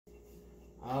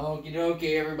Okie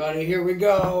dokie, everybody, here we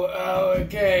go.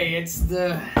 Okay, it's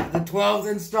the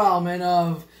 12th installment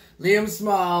of Liam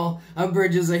Small,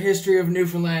 Abridges, A History of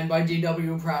Newfoundland by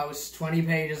D.W. Prowse, 20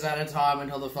 pages at a time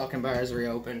until the fucking bars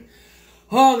reopen.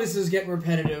 Oh, this is getting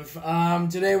repetitive.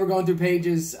 Today we're going through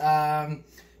pages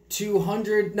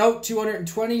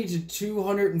 220 to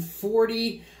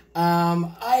 240.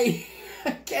 I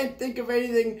can't think of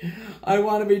anything I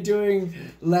want to be doing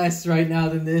less right now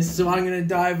than this, so I'm going to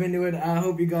dive into it. I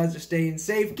hope you guys are staying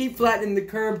safe. Keep flattening the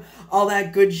curb, all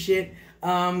that good shit.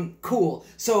 Cool.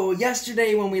 So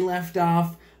yesterday when we left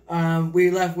off, we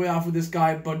left off with this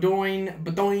guy,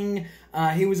 Badoin.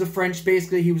 He was a French,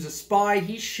 basically, he was a spy.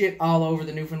 He shit all over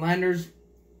the Newfoundlanders.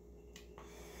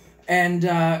 And,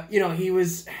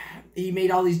 he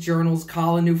made all these journals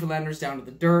calling Newfoundlanders down to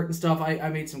the dirt and stuff. I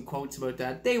made some quotes about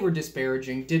that. They were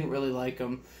disparaging. Didn't really like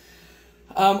them.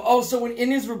 Also,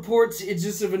 in his reports, it's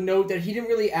just of a note that he didn't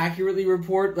really accurately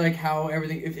report, like, how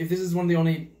everything... If this is one of the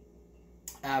only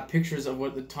pictures of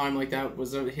what the time like that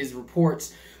was of his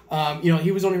reports,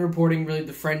 he was only reporting, really,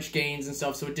 the French gains and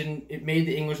stuff, so it made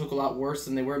the English look a lot worse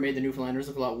than they were. It made the Newfoundlanders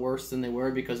look a lot worse than they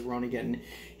were, because we're only getting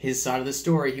his side of the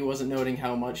story. He wasn't noting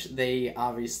how much they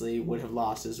obviously would have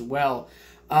lost as well.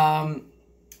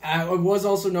 It was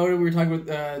also noted, we were talking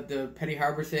about the Petty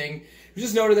Harbor thing, it was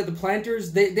just noted that the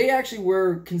planters, they actually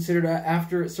were considered,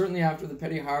 certainly after the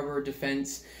Petty Harbor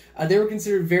defense, they were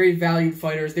considered very valued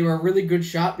fighters. They were a really good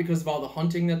shot because of all the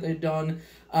hunting that they'd done.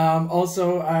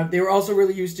 They were also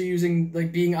really used to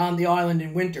being on the island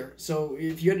in winter. So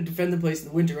if you had to defend the place in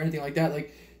the winter or anything like that,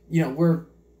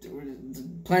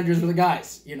 planters were the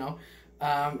guys, So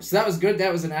that was good.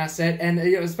 That was an asset. And,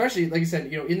 especially, like I said,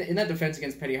 in that defense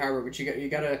against Petty Harbor, which you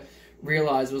gotta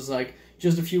realize was, it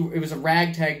was a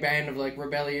ragtag band of,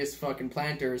 rebellious fucking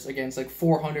planters against,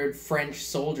 400 French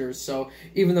soldiers. So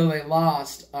even though they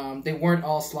lost, they weren't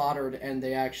all slaughtered, and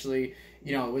they actually...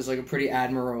 it was a pretty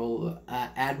admirable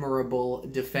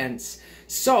defense.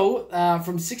 So,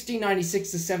 from 1696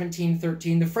 to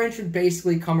 1713, the French would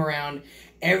basically come around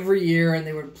every year, and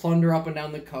they would plunder up and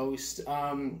down the coast.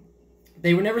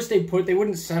 They would never stay put. They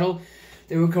wouldn't settle.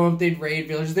 They would come up, they'd raid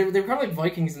villages. They were kind of like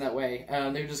Vikings in that way.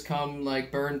 They would just come,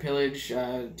 burn, pillage,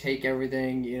 take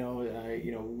everything,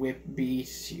 whip,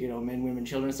 beat, men, women,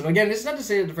 children. So again, this is not to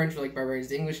say that the French were barbarians.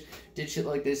 The English did shit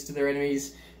like this to their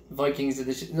enemies. Vikings did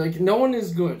this shit. No one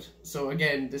is good. So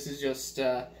again, this is just,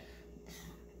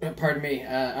 pardon me,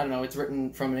 I don't know, it's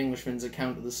written from an Englishman's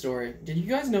account of the story. Did you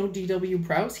guys know D.W.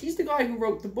 Prowse? He's the guy who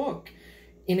wrote the book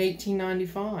in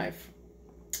 1895.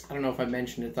 I don't know if I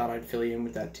mentioned it, thought I'd fill you in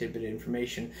with that tidbit of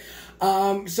information.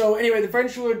 So anyway, the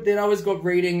French they'd always go up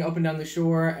raiding up and down the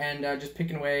shore and just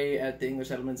picking away at the English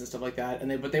settlements and stuff like that.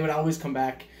 But they would always come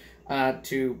back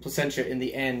to Placentia in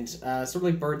the end, sort of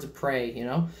like birds of prey,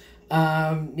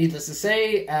 Needless to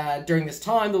say, during this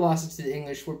time, the losses to the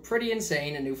English were pretty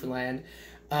insane in Newfoundland.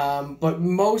 But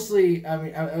mostly,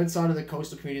 outside of the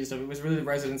coastal communities and stuff, it was really the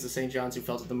residents of St. John's who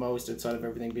felt it the most, outside of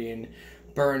everything being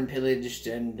burned, pillaged,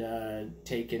 and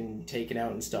taken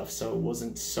out and stuff, so it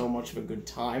wasn't so much of a good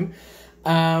time.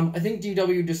 I think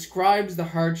D.W. describes the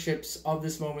hardships of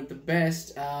this moment the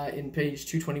best in page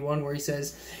 221, where he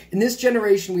says, "In this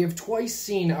generation we have twice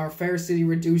seen our fair city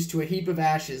reduced to a heap of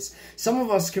ashes. Some of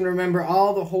us can remember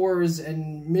all the horrors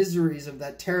and miseries of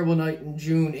that terrible night in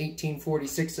June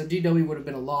 1846. So D.W. would have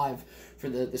been alive for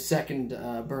the second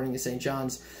burning of St.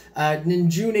 John's. In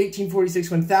June 1846,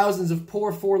 when thousands of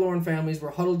poor forlorn families were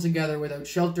huddled together without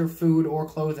shelter, food, or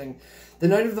clothing. The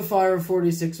night of the fire of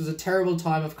 46 was a terrible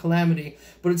time of calamity,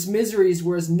 but its miseries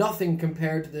were as nothing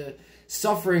compared to the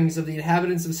sufferings of the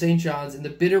inhabitants of St. John's in the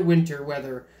bitter winter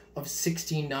weather of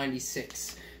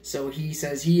 1696. So he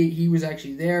says he was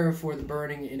actually there for the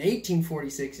burning in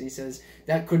 1846, and he says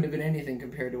that couldn't have been anything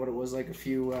compared to what it was like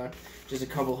just a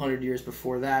couple hundred years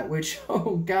before that, which,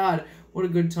 oh god, what a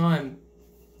good time.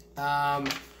 I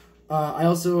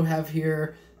also have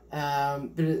here... by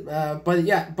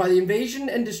the invasion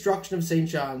and destruction of St.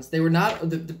 John's, they were not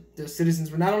the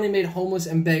citizens were not only made homeless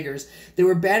and beggars, they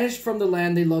were banished from the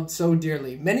land they loved so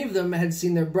dearly. Many of them had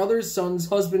seen their brothers, sons,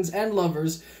 husbands, and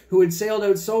lovers, who had sailed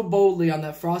out so boldly on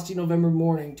that frosty November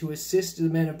morning to assist the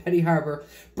men of Petty Harbor,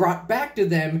 brought back to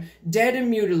them, dead and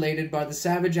mutilated by the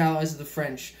savage allies of the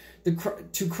French.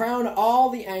 To crown all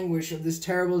the anguish of this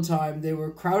terrible time, they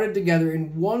were crowded together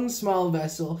in one small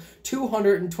vessel,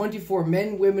 224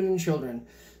 men, women, and children.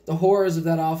 The horrors of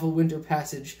that awful winter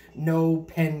passage no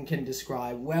pen can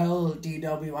describe. Well,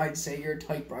 D.W., I'd say your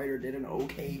typewriter did an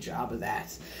okay job of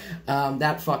that.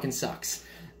 That fucking sucks.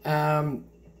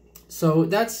 So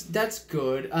that's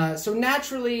good. So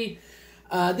naturally...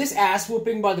 This ass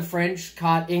whooping by the French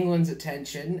caught England's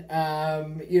attention,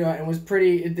 you know, and was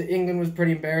pretty. England was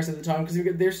pretty embarrassed at the time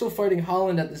because they're still fighting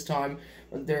Holland at this time.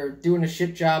 They're doing a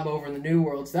shit job over in the New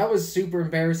World, so that was super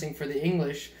embarrassing for the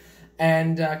English.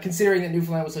 And considering that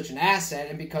Newfoundland was such an asset,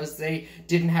 and because they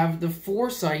didn't have the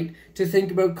foresight to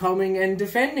think about coming and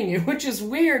defending it, which is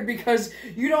weird because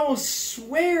you'd almost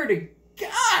swear to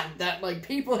God that, like,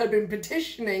 people had been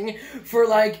petitioning for,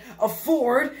 like, a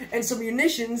fort and some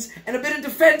munitions and a bit of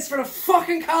defense for the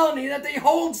fucking colony that they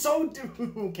hold so...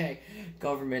 Okay,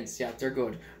 governments, yeah, they're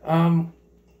good. On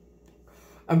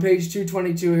page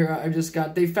 222 here, I've just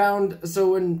got... They found...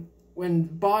 So when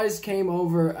buys came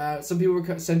over, some people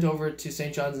were sent over to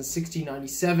St. John's in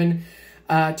 1697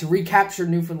 to recapture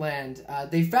Newfoundland.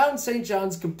 They found St.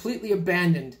 John's completely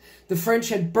abandoned. The French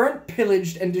had burnt,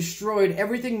 pillaged, and destroyed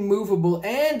everything movable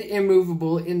and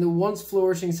immovable in the once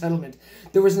flourishing settlement.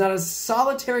 There was not a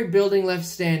solitary building left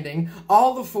standing.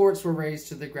 All the forts were razed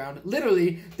to the ground.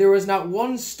 Literally, there was not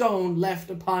one stone left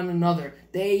upon another.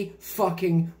 They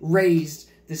fucking razed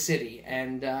the city.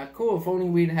 And cool, if only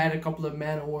we'd had a couple of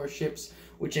man-of-war ships,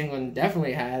 which England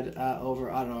definitely had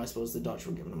over, I don't know, I suppose the Dutch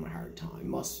were giving them a hard time.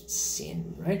 Must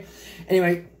sin, right?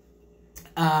 Anyway,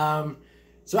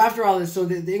 so after all this, so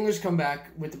the English come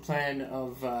back with the plan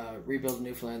of rebuilding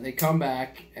Newfoundland. They come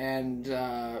back and,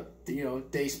 you know,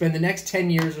 they spend the next 10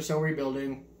 years or so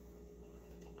rebuilding.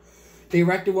 They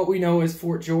erected what we know as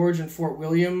Fort George and Fort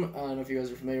William. I don't know if you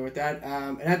guys are familiar with that.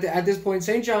 And at this point,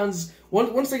 St. John's,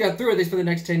 once they got through it, they spent the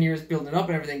next 10 years building it up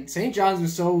and everything. St. John's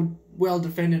was so well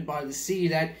defended by the sea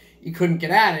that you couldn't get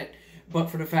at it. But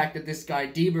for the fact that this guy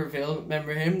d'Iberville,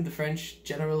 remember him, the French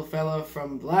general fella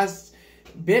from the last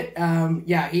bit?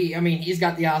 Yeah, he's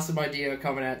got the awesome idea of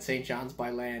coming at St. John's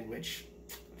by land, which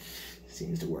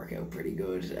seems to work out pretty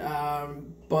good.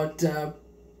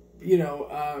 You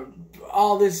know,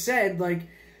 all this said, like,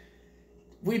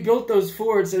 we built those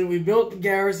forts and we built the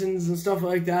garrisons and stuff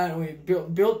like that, and we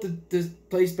built this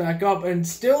place back up and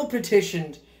still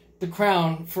petitioned the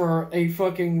crown for a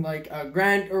fucking, like, a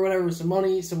grant or whatever, some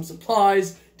money, some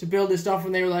supplies to build this stuff,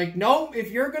 and they were like, no,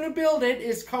 if you're gonna build it,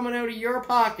 it's coming out of your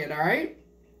pocket, alright?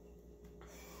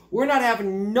 We're not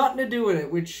having nothing to do with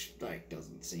it, which, like,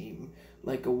 doesn't seem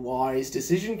like a wise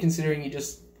decision, considering you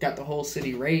just got the whole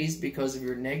city razed because of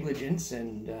your negligence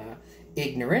and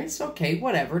ignorance. Okay,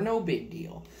 whatever, no big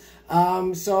deal.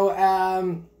 Coming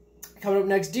up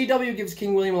next, D.W. gives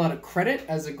King William a lot of credit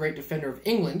as a great defender of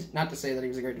England. Not to say that he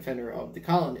was a great defender of the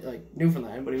colony, like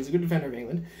Newfoundland, but he was a good defender of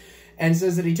England. And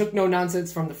says that he took no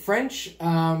nonsense from the French.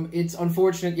 It's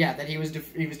unfortunate, yeah, that he was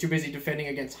too busy defending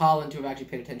against Holland to have actually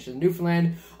paid attention to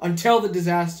Newfoundland until the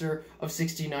disaster of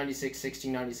 1696,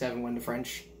 1697, when the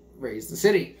French razed the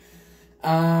city.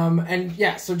 And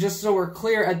yeah, so just so we're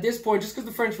clear, at this point, just because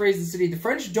the French razed the city, the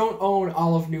French don't own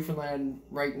all of Newfoundland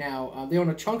right now. They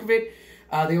own a chunk of it.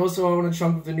 They also own a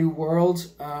chunk of the New World.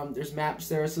 There's maps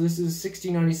there. So this is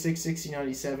 1696,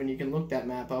 1697. You can look that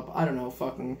map up. I don't know,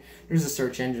 fucking, there's a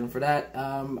search engine for that.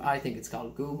 I think it's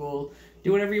called Google.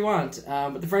 Do whatever you want.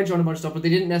 But the French own a bunch of stuff, but they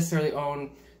didn't necessarily own,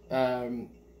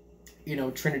 you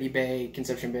know, Trinity Bay,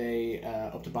 Conception Bay,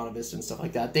 up to Bonavista and stuff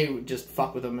like that. They would just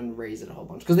fuck with them and raise it a whole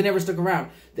bunch. Because they never stuck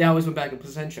around. They always went back to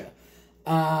Placentia.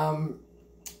 So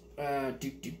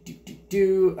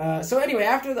anyway,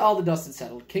 after all the dust had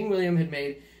settled, King William had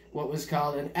made what was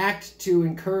called an Act to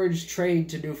Encourage Trade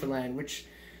to Newfoundland, which...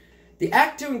 The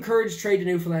Act to Encourage Trade to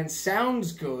Newfoundland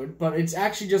sounds good, but it's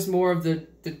actually just more of the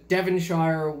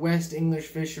Devonshire, West English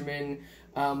fishermen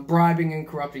bribing and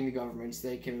corrupting the governments.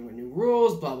 They came with new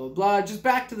rules, blah, blah, blah. Just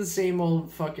back to the same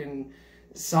old fucking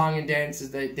song and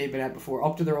dances that they've been at before.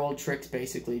 Up to their old tricks,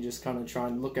 basically, just kind of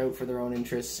trying to look out for their own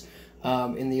interests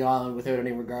in the island without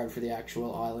any regard for the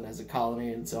actual island as a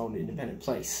colony in its own independent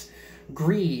place.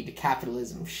 Greed,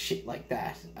 capitalism, shit like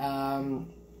that.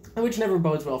 Which never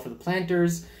bodes well for the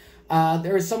planters.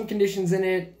 There are some conditions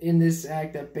in this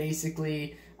act that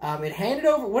basically it handed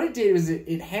over. What it did was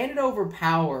it handed over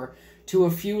power to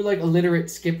a few like illiterate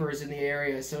skippers in the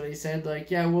area. So they said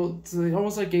like, yeah, well, so they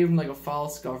almost like gave them like a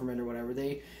false government or whatever.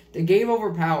 They gave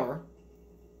over power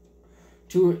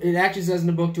to, it actually says in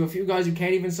the book, to a few guys who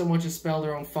can't even so much as spell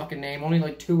their own fucking name. Only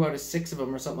like 2 out of 6 of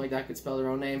them or something like that could spell their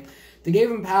own name. They gave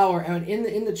them power, and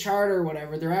in the charter or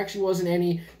whatever, there actually wasn't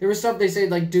any. There was stuff they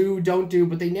said like do, don't do,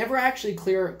 but they never actually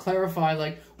clarify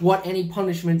like what any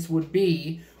punishments would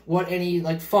be, what any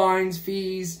like fines,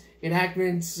 fees,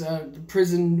 enactments,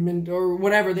 imprisonment, or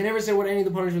whatever. They never said what any of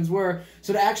the punishments were.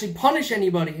 So to actually punish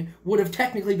anybody would have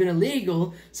technically been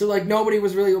illegal. So, like, nobody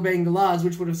was really obeying the laws,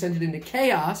 which would have sent it into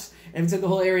chaos. And if it sent the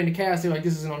whole area into chaos, they're like,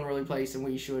 this is an unruly place, and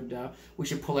we should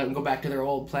pull out and go back to their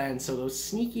old plans. So those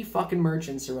sneaky fucking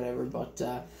merchants or whatever, but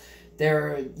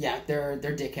they're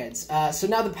dickheads. So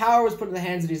now the power was put in the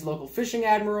hands of these local fishing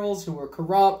admirals who were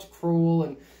corrupt, cruel,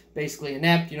 and basically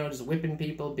inept, you know, just whipping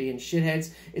people, being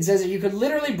shitheads. It says that you could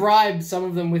literally bribe some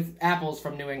of them with apples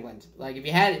from New England. Like, if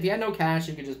you had no cash,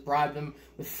 you could just bribe them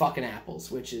with fucking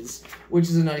apples, which is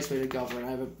a nice way to govern.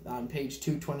 I have it on page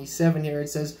 227 here. It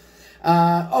says,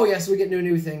 oh yeah, so we get to a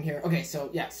new thing here. Okay, so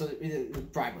yeah, so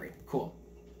bribery, cool.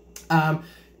 Now,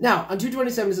 on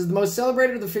 227, it says, the most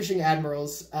celebrated of the fishing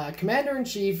admirals,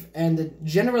 commander-in-chief, and the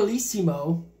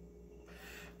generalissimo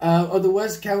of the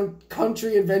West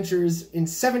Country adventures in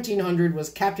 1700 was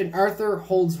Captain Arthur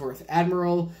Holdsworth,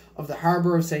 Admiral of the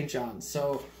Harbour of St. John's.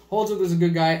 So, Holdsworth was a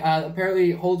good guy.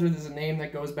 Apparently, Holdsworth is a name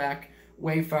that goes back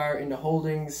way far into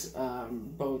holdings,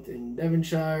 both in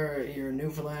Devonshire, here in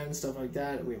Newfoundland, stuff like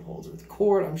that. We have Holdsworth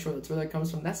Court. I'm sure that's where that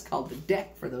comes from. That's called the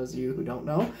deck, for those of you who don't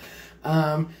know.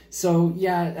 So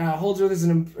yeah, Holdsworth is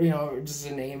just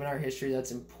a name in our history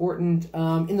that's important.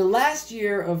 In the last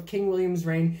year of King William's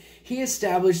reign, he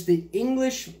established the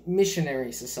English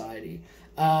Missionary Society,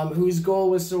 whose goal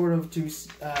was sort of to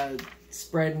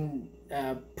spread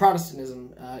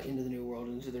Protestantism into the New World,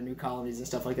 into their new colonies and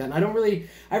stuff like that. And I haven't really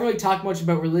talked much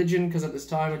about religion, because at this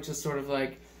time it's just sort of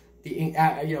like the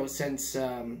since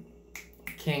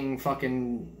King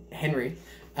fucking Henry,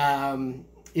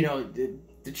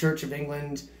 the Church of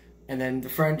England, and then the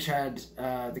French had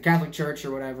the Catholic Church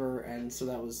or whatever, and so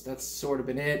that's sort of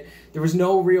been it. There was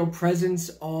no real presence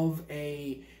of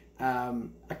a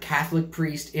Catholic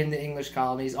priest in the English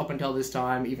colonies up until this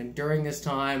time, even during this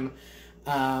time.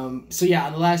 So yeah,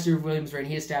 in the last year of William's reign,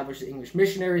 he established the English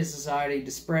Missionary Society to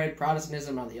spread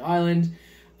Protestantism on the island.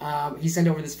 He sent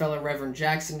over this fellow, Reverend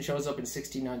Jackson, shows up in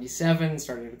 1697,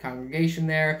 started a congregation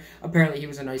there. Apparently he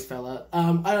was a nice fella.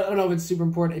 I don't know if it's super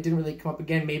important. It didn't really come up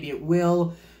again. Maybe it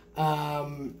will.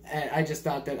 I just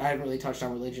thought that I hadn't really touched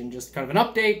on religion. Just kind of an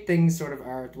update. Things sort of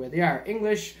are the way they are.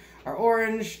 English are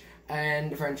orange,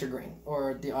 and the French are green.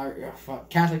 Or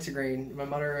Catholics are green. My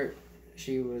mother,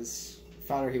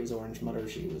 father, he was orange. Mother,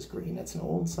 she was green. That's an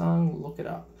old song. Look it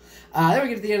up. Then we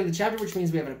get to the end of the chapter, which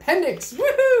means we have an appendix.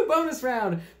 Woohoo! Bonus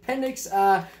round. Appendix.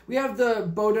 We have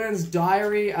the Baudin's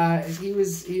diary. He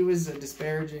was a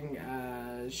disparaging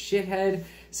shithead.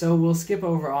 So we'll skip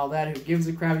over all that. Who gives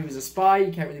a crap? He was a spy.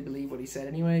 You can't really believe what he said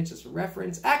anyway. It's just a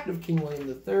reference. Act of King William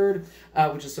III,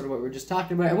 which is sort of what we were just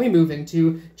talking about. And we move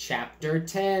into chapter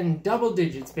 10. Double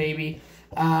digits, baby.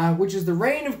 Which is the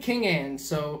reign of King Anne.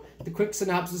 So the quick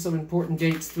synopsis of important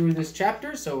dates through this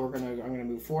chapter. So I'm gonna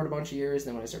move forward a bunch of years.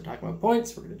 Then when I start talking about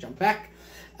points, we're gonna jump back.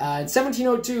 In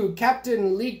 1702,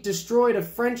 Captain Leake destroyed a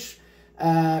bunch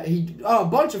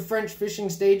of French fishing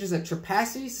stages at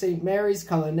Trepassy, St. Mary's,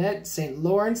 Colonnet, St.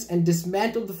 Lawrence, and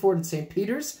dismantled the fort at St.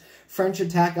 Peter's. French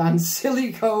attack on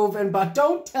Silly Cove, but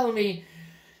don't tell me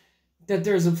that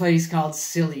there's a place called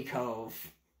Silly Cove.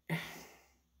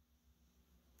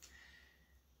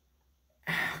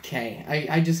 Okay,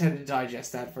 I just had to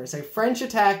digest that for a second. French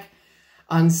attack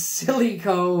on Silly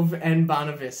Cove and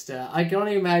Bonavista. I can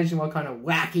only imagine what kind of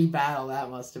wacky battle that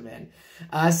must have been.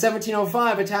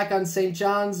 1705, attack on St.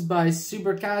 John's by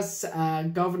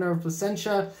Subercas, governor of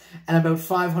Placentia, and about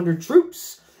 500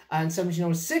 troops. In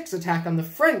 1706, attack on the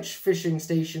French fishing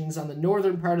stations on the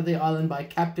northern part of the island by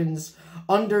Captains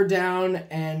Underdown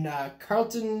and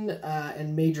Carleton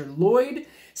and Major Lloyd.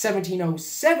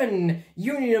 1707,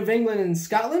 Union of England and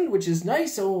Scotland, which is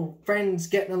nice. Old friends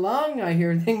getting along. I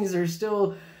hear things are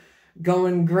still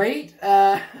going great.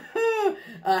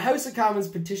 House of Commons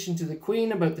petition to the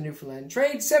Queen about the Newfoundland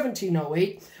trade.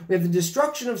 1708, we have the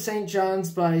destruction of St.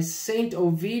 John's by Saint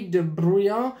Ovide de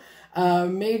Brouillan.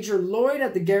 Major Lloyd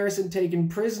at the garrison taken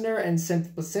prisoner and sent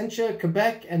to Placentia,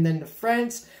 Quebec, and then to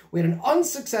France. We had an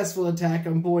unsuccessful attack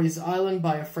on Boy's Island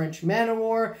by a French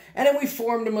man-of-war, and then we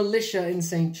formed a militia in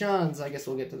St. John's. I guess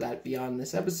we'll get to that beyond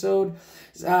this episode.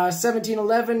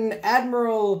 1711,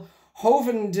 Admiral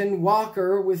Hovenden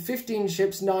Walker, with 15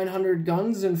 ships, 900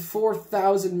 guns, and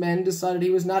 4,000 men, decided he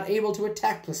was not able to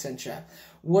attack Placentia.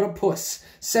 What a puss.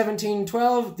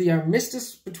 1712, the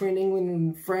armistice between England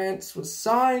and France was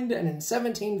signed, and in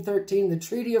 1713, the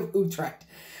Treaty of Utrecht.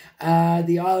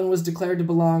 The island was declared to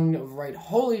belong right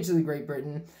wholly to the Great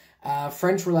Britain.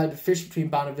 French were allowed to fish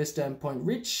between Bonavista and Point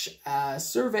Rich.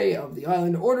 Survey of the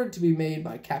island ordered to be made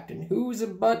by Captain Who's a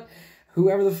Butt,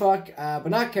 whoever the fuck, but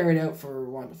not carried out for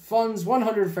want of funds.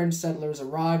 100 French settlers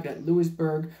arrived at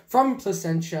Louisbourg from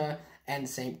Placentia and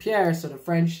Saint Pierre, so the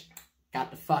French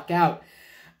got the fuck out.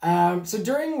 Those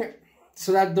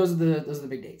are the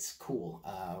big dates. Cool.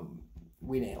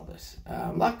 We nailed it.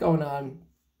 A lot going on.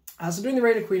 So during the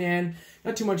reign of Queen Anne,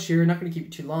 not too much here. Not going to keep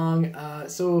you too long.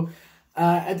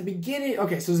 At the beginning,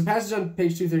 okay. So there's a passage on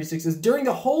page 236. Says during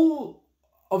the whole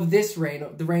of this reign,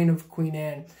 the reign of Queen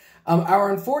Anne,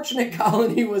 our unfortunate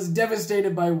colony was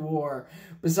devastated by war.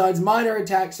 Besides minor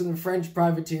attacks from the French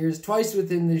privateers, twice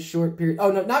within this short period.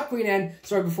 Oh no, not Queen Anne.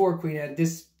 Sorry, before Queen Anne.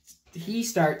 He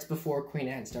starts before Queen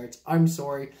Anne starts. I'm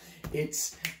sorry.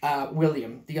 It's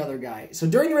William, the other guy. So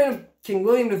during the reign of King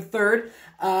William III,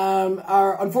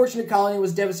 our unfortunate colony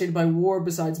was devastated by war.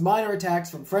 Besides minor attacks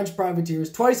from French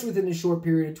privateers, twice within a short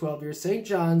period of 12 years, St.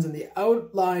 John's and the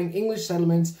outlying English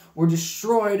settlements were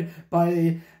destroyed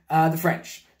by the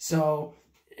French. So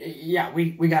yeah,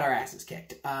 we got our asses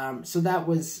kicked. So that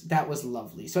was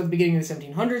lovely. So at the beginning of the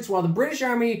 1700s, while the British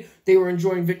Army, they were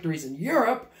enjoying victories in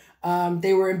Europe,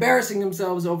 they were embarrassing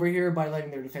themselves over here by letting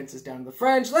their defenses down to the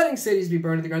French, letting cities be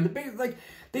burned to the ground.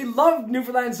 They loved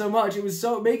Newfoundland so much. It was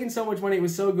making so much money. It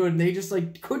was so good. And they just,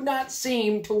 could not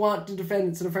seem to want to defend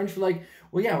it. So the French were like,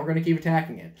 well, yeah, we're going to keep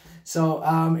attacking it. So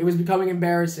it was becoming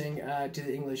embarrassing to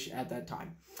the English at that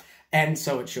time. And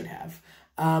so it should have.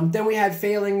 Then we had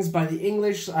failings by the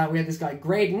English. We had this guy,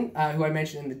 Graydon, who I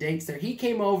mentioned in the dates there. He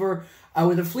came over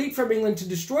with a fleet from England to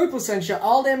destroy Placentia,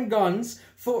 all them guns,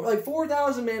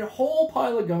 4,000 men, whole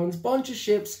pile of guns, bunch of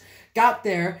ships, got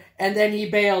there, and then he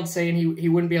bailed, saying he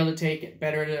wouldn't be able to take it.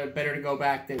 Better to go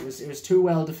back. It was too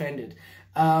well defended.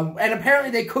 And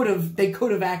apparently they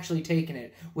could have actually taken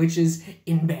it, which is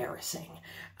embarrassing.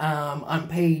 On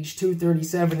page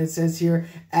 237, it says here,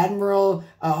 Admiral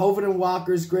Hoven and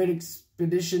Walker's great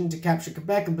expedition to capture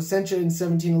Quebec and Placentia in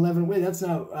 1711. Wait, that's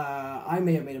not, I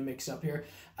may have made a mix-up here.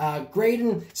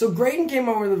 Graydon came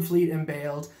over with the fleet and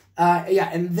bailed.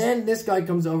 And then this guy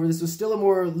comes over. This was still a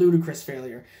more ludicrous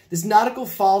failure. This nautical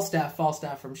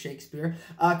Falstaff from Shakespeare,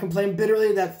 complained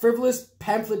bitterly that frivolous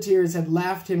pamphleteers had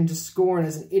laughed him to scorn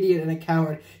as an idiot and a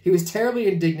coward. He was terribly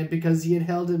indignant because he had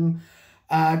held him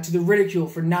to the ridicule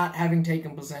for not having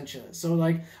taken Placentia. So,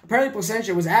 apparently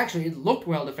Placentia was actually, it looked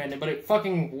well defended, but it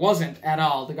fucking wasn't at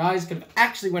all. The guys could have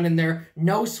actually went in there,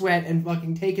 no sweat, and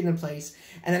fucking taken the place.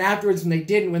 And then afterwards, when they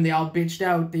didn't, when they all bitched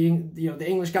out, the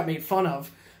English got made fun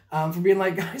of for being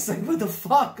like, guys, what the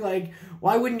fuck?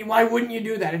 Why wouldn't you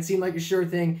do that? It seemed like a sure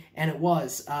thing, and it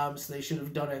was. So they should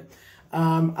have done it.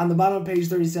 On the bottom of page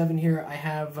 37 here, I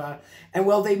have, and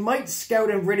while they might scout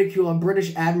and ridicule a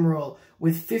British admiral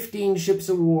with 15 ships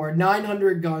of war,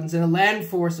 900 guns, and a land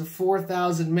force of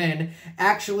 4,000 men,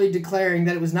 actually declaring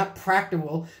that it was not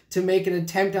practicable to make an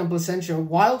attempt on Placentia,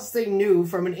 whilst they knew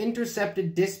from an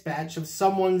intercepted dispatch of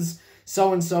someone's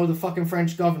so-and-so, the fucking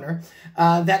French governor,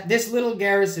 that this little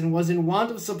garrison was in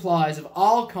want of supplies of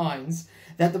all kinds,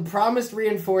 that the promised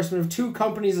reinforcement of 2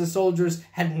 companies of soldiers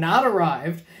had not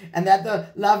arrived, and that the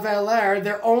La Valère,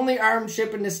 their only armed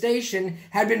ship in the station,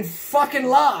 had been fucking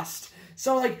lost.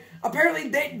 So, apparently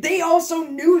they also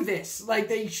knew this.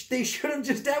 They should have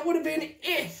just, that would have been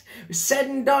it. Said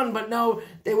and done, but no,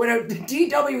 they went out.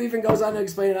 DW even goes on to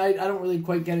explain it. I don't really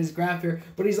quite get his graph here,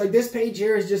 but he's like, this page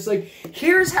here is just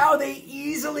here's how they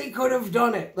easily could have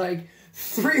done it.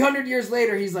 300 years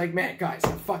later, he's like, man, guys,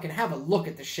 fucking have a look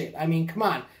at the shit. I mean, come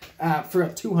on. For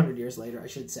 200 years later, I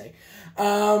should say.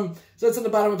 So that's on the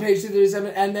bottom of page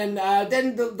 237. And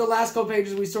then the last couple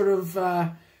pages, we sort of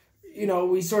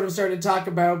started to talk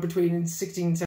about between 16 and